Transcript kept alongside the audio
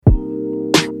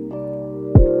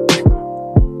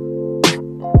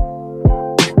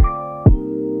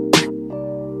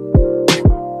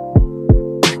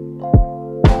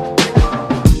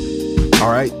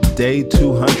Day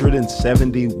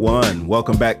 271.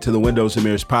 Welcome back to the Windows and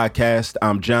Mirrors podcast.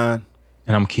 I'm John.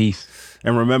 And I'm Keith.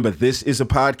 And remember, this is a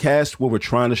podcast where we're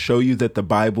trying to show you that the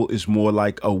Bible is more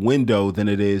like a window than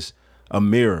it is a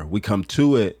mirror. We come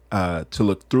to it to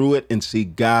look through it and see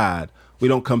God. We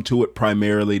don't come to it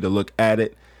primarily to look at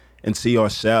it and see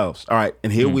ourselves. All right.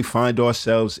 And here we find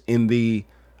ourselves in the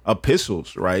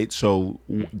epistles, right? So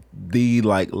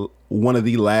one of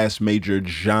the last major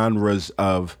genres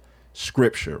of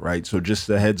scripture, right? So just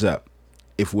a heads up,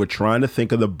 if we're trying to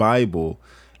think of the Bible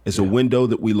as a window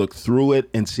that we look through it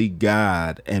and see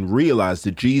God and realize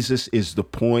that Jesus is the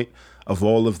point of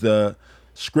all of the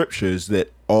scriptures,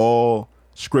 that all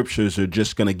scriptures are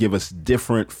just going to give us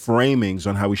different framings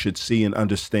on how we should see and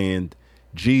understand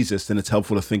Jesus, then it's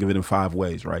helpful to think of it in 5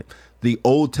 ways, right? The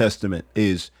Old Testament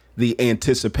is the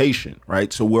anticipation,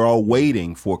 right? So we're all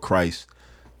waiting for Christ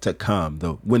to come.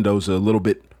 The window's a little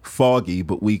bit foggy,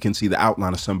 but we can see the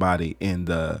outline of somebody in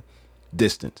the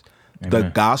distance. Amen. The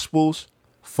Gospels,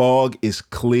 fog is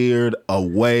cleared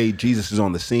away. Jesus is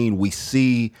on the scene. We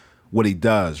see what he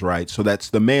does, right? So that's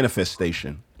the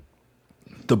manifestation.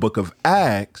 The book of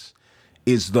Acts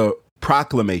is the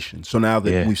proclamation. So now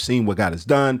that we've seen what God has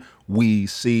done, we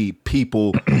see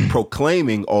people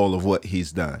proclaiming all of what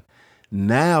he's done.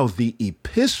 Now the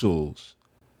epistles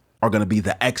are going to be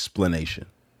the explanation.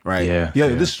 Right. Yeah.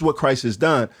 This is what Christ has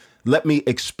done. Let me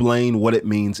explain what it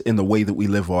means in the way that we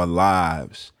live our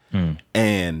lives.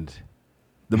 And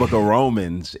the book of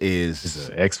Romans is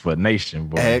an explanation,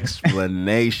 boy.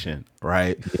 Explanation,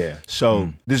 right? Yeah.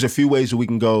 So there's a few ways that we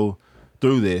can go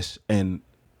through this. And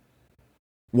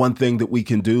one thing that we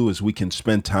can do is we can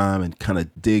spend time and kind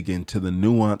of dig into the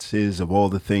nuances of all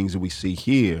the things that we see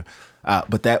here.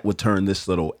 But that would turn this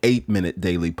little 8-minute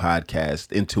daily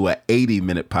podcast into an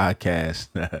 80-minute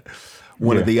podcast.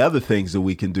 One of the other things that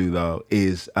we can do, though,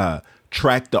 is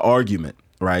track the argument,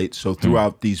 right? So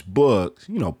throughout these books,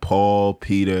 Paul,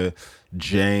 Peter,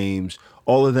 James,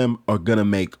 all of them are going to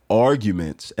make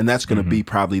arguments. And that's going to be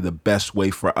probably the best way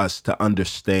for us to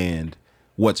understand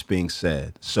what's being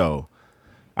said. So,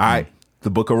 all right,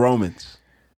 the book of Romans.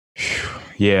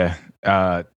 Yeah,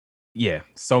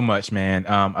 so much, man.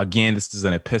 Again, this is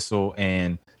an epistle,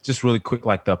 and just really quick,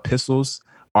 like the epistles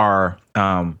are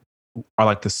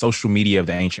like the social media of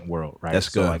the ancient world, right? That's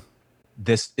good. So like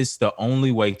this is the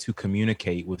only way to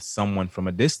communicate with someone from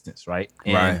a distance, right?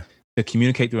 And to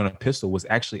communicate through an epistle was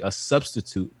actually a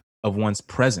substitute of one's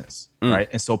presence, right?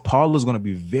 And so Paul is going to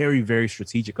be very, very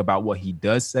strategic about what he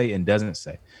does say and doesn't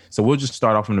say. So we'll just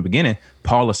start off from the beginning.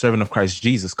 Paul, a servant of Christ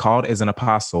Jesus, called as an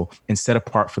apostle and set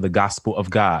apart for the gospel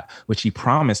of God, which he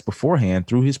promised beforehand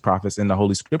through his prophets in the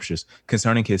Holy Scriptures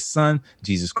concerning his son,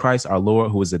 Jesus Christ, our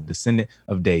Lord, who is a descendant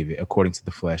of David according to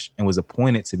the flesh and was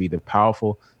appointed to be the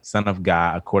powerful Son of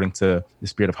God according to the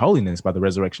Spirit of holiness by the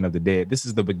resurrection of the dead. This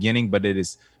is the beginning, but it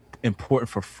is important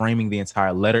for framing the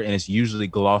entire letter, and it's usually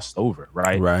glossed over,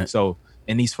 right? So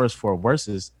in these first 4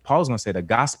 verses, Paul's going to say the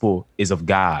gospel is of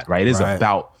God, right? It is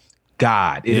about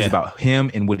God. It is about him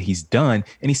and what he's done.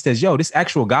 And he says, this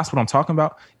actual gospel I'm talking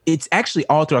about, it's actually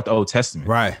all throughout the Old Testament.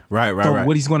 Right.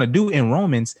 What he's going to do in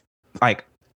Romans, like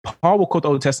Paul will quote the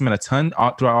Old Testament a ton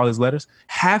throughout all his letters.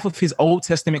 Half of his Old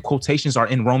Testament quotations are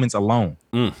in Romans alone.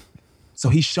 So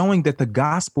he's showing that the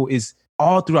gospel is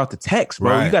all throughout the text,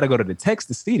 bro. You got to go to the text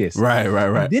to see this. Right.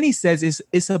 And then he says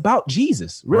it's about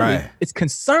Jesus, really. It's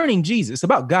concerning Jesus. It's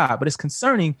about God, but it's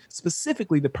concerning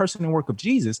specifically the person and work of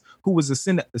Jesus, who was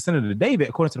the descendant of David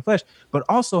according to the flesh, but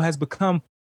also has become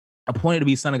appointed to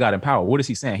be Son of God in power. What is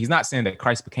he saying? He's not saying that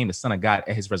Christ became the Son of God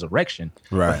at his resurrection,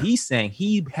 but he's saying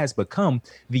he has become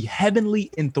the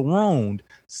heavenly enthroned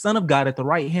Son of God at the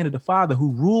right hand of the Father,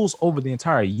 who rules over the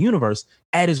entire universe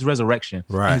at his resurrection.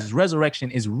 And his resurrection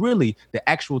is really the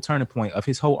actual turning point of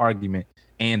his whole argument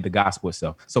and the gospel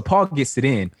itself. So Paul gets it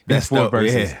in these 4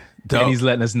 verses, and he's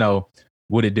letting us know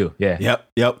what it do.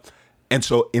 Yep. And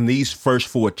so in these first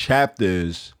 4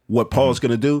 chapters, what Paul's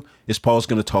going to do is Paul's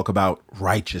going to talk about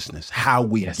righteousness, how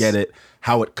we get it,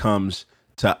 how it comes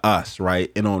to us,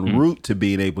 right? And en route to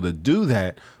being able to do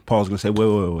that, Paul's going to say,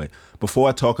 wait. Before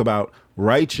I talk about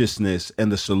righteousness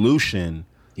and the solution,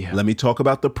 let me talk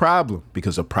about the problem,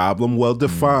 because a problem well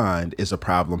defined is a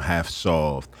problem half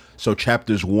solved. So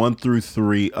chapters 1 through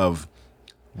 3 of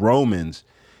Romans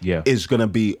is going to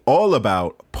be all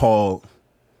about Paul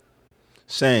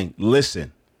saying,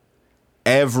 listen,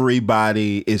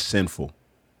 everybody is sinful.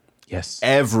 Yes.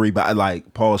 Everybody,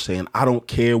 like Paul's saying, I don't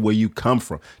care where you come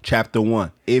from. Chapter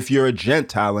 1, if you're a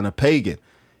Gentile and a pagan,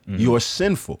 you're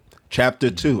sinful. Chapter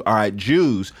 2, all right,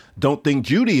 Jews, don't think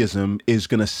Judaism is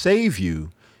going to save you.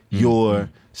 You're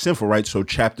sinful, right? So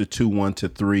chapter 2, 1 to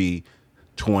 3,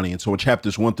 20. And so in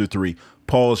chapters 1 through 3,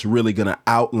 Paul's really going to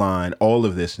outline all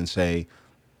of this and say,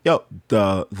 yo,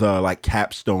 the like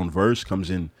capstone verse comes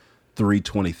in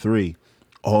 3:23.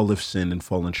 All have sinned and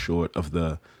fallen short of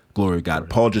the glory of God.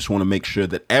 Paul just want to make sure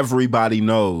that everybody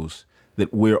knows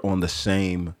that we're on the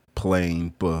same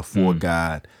plane before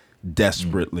God,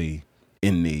 desperately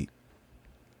in need.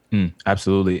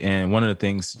 Absolutely. And one of the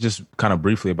things, just kind of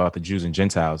briefly about the Jews and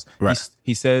Gentiles,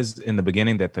 he says in the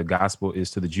beginning that the gospel is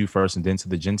to the Jew first and then to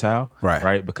the Gentile,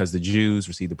 right? Because the Jews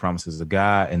receive the promises of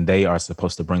God and they are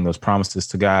supposed to bring those promises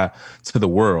to God, to the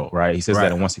world, right? He says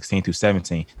that in 1:16 through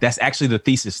 17. That's actually the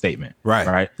thesis statement,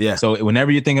 right? Yeah. So whenever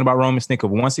you're thinking about Romans, think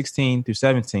of 1:16 through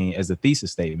 17 as the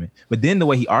thesis statement. But then the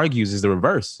way he argues is the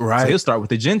reverse. Right. So he'll start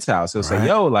with the Gentiles. He'll say,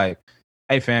 yo, like,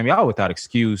 hey, fam, y'all without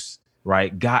excuse,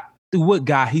 right? God, through what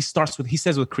God, he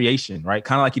says with creation, right?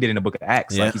 Kind of like he did in the book of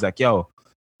Acts. Like he's like, yo,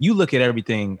 you look at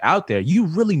everything out there, you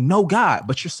really know God,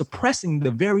 but you're suppressing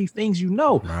the very things you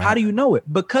know. Right. How do you know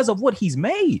it? Because of what he's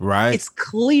made. Right. It's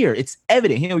clear. It's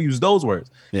evident. He'll use those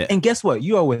words. Yeah. And guess what?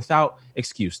 You are without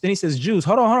excuse. Then he says, Jews,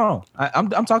 hold on.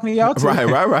 I'm talking to y'all too.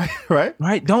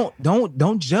 Right.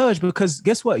 Don't judge, because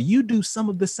guess what? You do some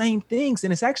of the same things,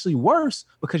 and it's actually worse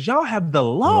because y'all have the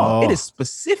law. It is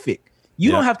specific. You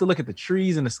don't have to look at the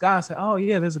trees in the sky and say, oh,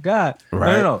 yeah, there's a God.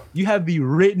 Right. No. You have the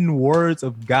written words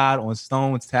of God on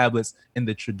stone tablets in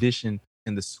the tradition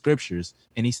in the scriptures.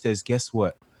 And he says, guess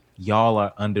what? Y'all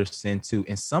are under sin too.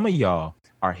 And some of y'all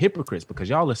are hypocrites because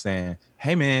y'all are saying,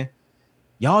 hey, man,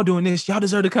 y'all doing this. Y'all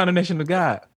deserve the condemnation of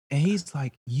God. And he's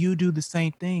like, you do the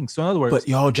same thing. So in other words, but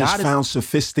y'all just found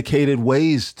sophisticated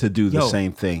ways to do the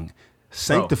same thing.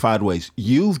 Sanctified ways.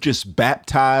 You've just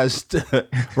baptized,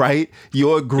 right?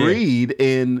 You agreed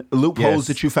in loopholes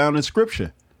that you found in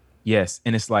scripture. Yes.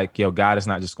 And it's like, yo, God is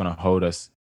not just going to hold us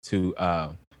to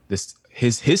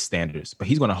his standards, but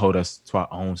he's going to hold us to our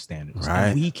own standards. Right.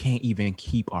 And we can't even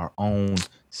keep our own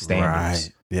standards.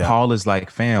 Right. Yeah. Paul is like,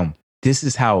 fam, this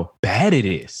is how bad it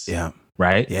is. Yeah.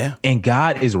 Right. Yeah. And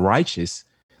God is righteous.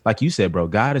 Like you said, bro,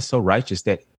 God is so righteous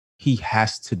that he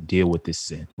has to deal with this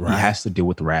sin. Right. He has to deal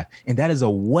with wrath. And that is a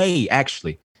way,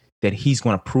 actually, that he's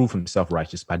going to prove himself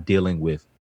righteous by dealing with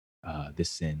this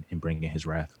sin and bringing his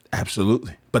wrath.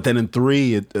 Absolutely. But then in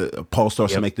 3, Paul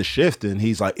starts to make the shift, and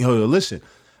he's like, yo, listen,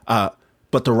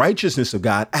 but the righteousness of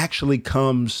God actually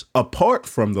comes apart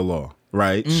from the law,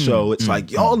 right? So it's like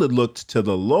y'all had looked to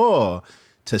the law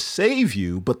to save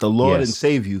you, but the law didn't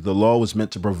save you. The law was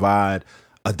meant to provide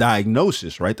a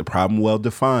diagnosis, right? The problem well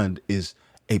defined is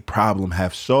a problem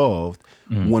half solved.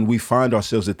 When we find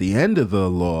ourselves at the end of the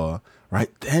law, right,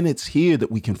 then it's here that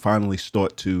we can finally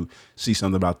start to see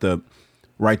something about the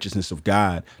righteousness of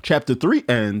God. Chapter 3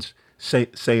 ends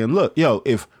saying, look, yo,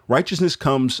 if righteousness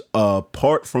comes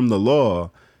apart from the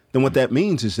law, then what that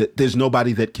means is that there's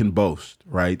nobody that can boast,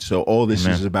 right? So all this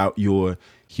is about your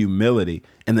humility.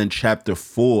 And then chapter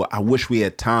 4, I wish we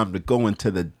had time to go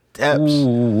into the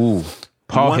depths.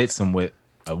 Paul hits him with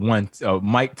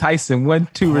Mike Tyson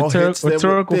 1-2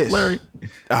 rhetorical flurry.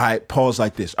 All right, Paul's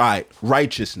like this. All right,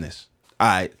 righteousness. All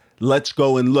right, let's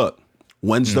go and look.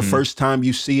 When's the first time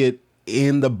you see it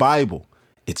in the Bible?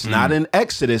 It's not in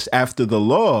Exodus after the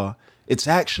law. It's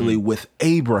actually with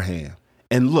Abraham.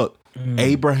 And look,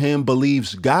 Abraham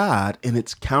believes God, and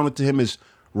it's counted to him as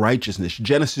righteousness.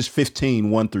 Genesis 15,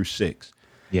 1-6.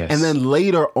 Yes. And then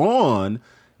later on,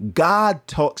 God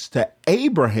talks to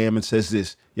Abraham and says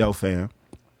this, yo, fam,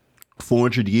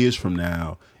 400 years from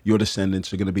now, your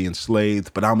descendants are going to be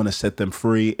enslaved, but I'm going to set them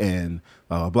free and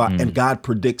blah, blah, blah. And God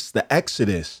predicts the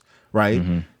Exodus,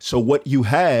 right? So what you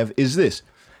have is this.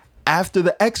 After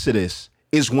the Exodus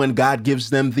is when God gives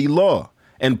them the law.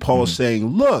 And Paul's saying,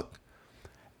 look,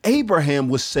 Abraham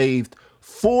was saved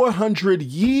 400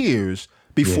 years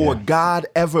before God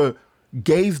ever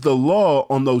gave the law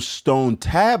on those stone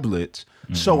tablets.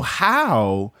 So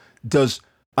how does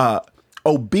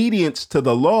obedience to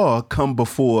the law come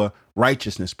before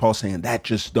righteousness? Paul saying that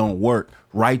just don't work.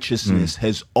 Righteousness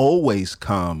has always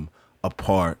come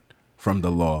apart from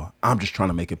the law. I'm just trying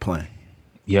to make it plain.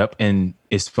 Yep. And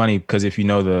it's funny because if you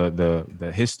know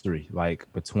the history, like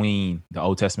between the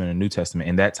Old Testament and New Testament,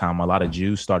 in that time, a lot of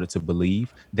Jews started to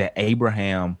believe that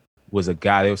Abraham was a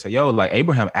guy. They would say, yo, like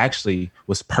Abraham actually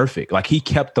was perfect. Like he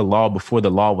kept the law before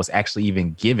the law was actually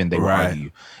even given, they would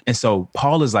argue. And so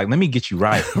Paul is like, let me get you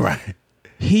right. Right.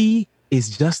 He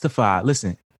is justified.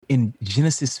 Listen, in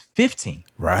Genesis 15,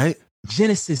 right?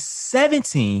 Genesis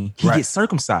 17, he gets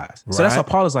circumcised. So that's why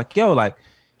Paul is like, yo, like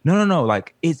No.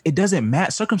 Like it doesn't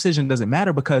matter. Circumcision doesn't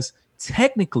matter because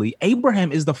technically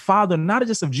Abraham is the father not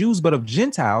just of Jews but of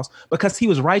Gentiles because he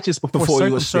was righteous before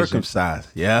you were circumcised.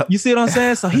 Yeah. You see what I'm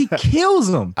saying? So he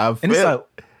kills them. And it's like,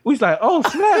 he's like, oh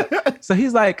snap. So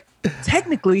he's like,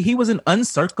 technically he was an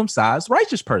uncircumcised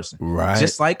righteous person. Right.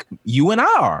 Just like you and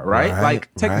I are, right? Like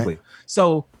technically. Right.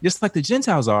 So just like the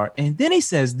Gentiles are. And then he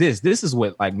says this is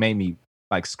what like made me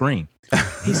like scream.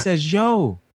 He says,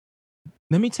 yo,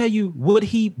 let me tell you what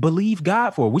he believed God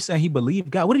for. We say he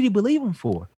believed God. What did he believe him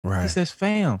for? Right. He says,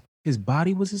 fam, his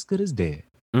body was as good as dead.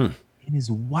 And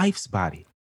his wife's body,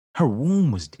 her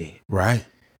womb was dead. Right.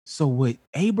 So what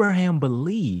Abraham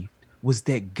believed was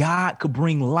that God could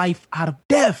bring life out of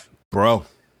death. Bro.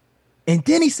 And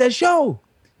then he says, yo,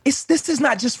 this is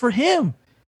not just for him.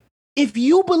 If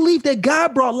you believe that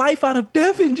God brought life out of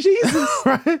death in Jesus,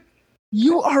 right.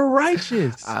 You are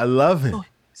righteous. I love it.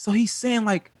 So he's saying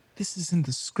like, this is in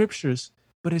the scriptures,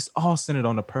 but it's all centered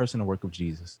on the person and work of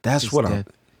Jesus. That's His what death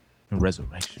and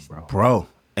resurrection, bro. Bro,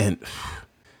 and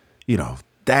you know,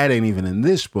 that ain't even in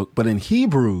this book, but in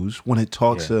Hebrews, when it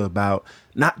talks about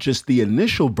not just the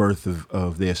initial birth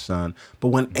of their son, but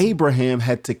when Abraham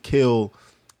had to kill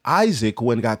Isaac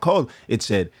when God called, it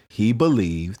said he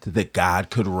believed that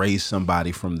God could raise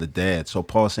somebody from the dead. So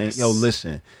Paul's saying, yo,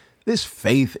 listen, this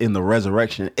faith in the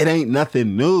resurrection, it ain't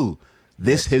nothing new.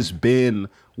 This has been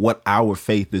what our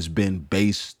faith has been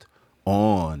based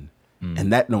on.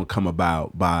 And that don't come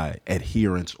about by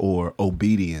adherence or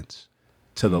obedience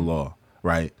to the law,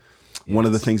 right? Yes. One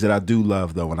of the things that I do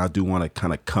love, though, and I do want to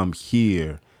kind of come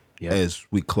here as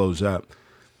we close up,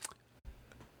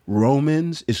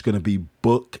 Romans is going to be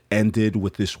book-ended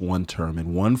with this one term.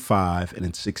 In 1:5 and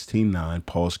in 16:9,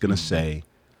 Paul's going to say,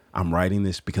 I'm writing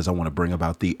this because I want to bring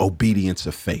about the obedience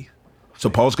of faith. So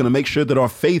Paul's going to make sure that our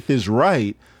faith is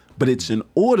right, but it's in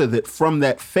order that from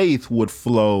that faith would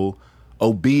flow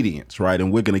obedience, right?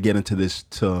 And we're going to get into this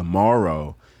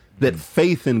tomorrow, that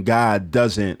faith in God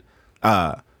doesn't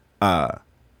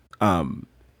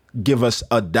give us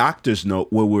a doctor's note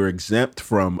where we're exempt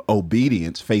from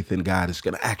obedience. Faith in God is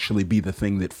going to actually be the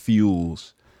thing that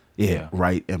fuels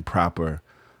right and proper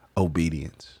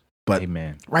obedience. But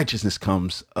righteousness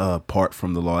comes apart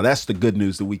from the law. That's the good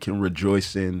news that we can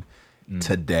rejoice in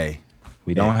today.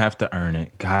 We don't have to earn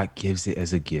it. God gives it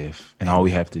as a gift. And all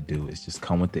we have to do is just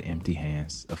come with the empty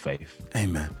hands of faith.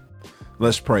 Amen.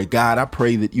 Let's pray. God, I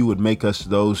pray that you would make us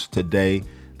those today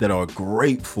that are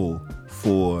grateful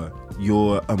for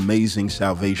your amazing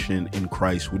salvation in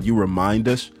Christ. Would you remind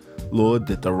us, Lord,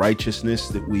 that the righteousness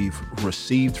that we've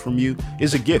received from you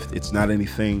is a gift. It's not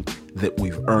anything that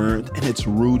we've earned, and it's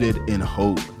rooted in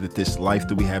hope that this life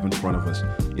that we have in front of us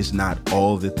is not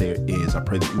all that there is. I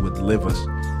pray that you would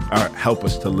help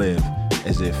us to live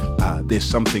as if there's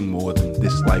something more than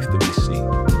this life that we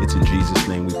see. It's in Jesus'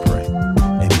 name we pray.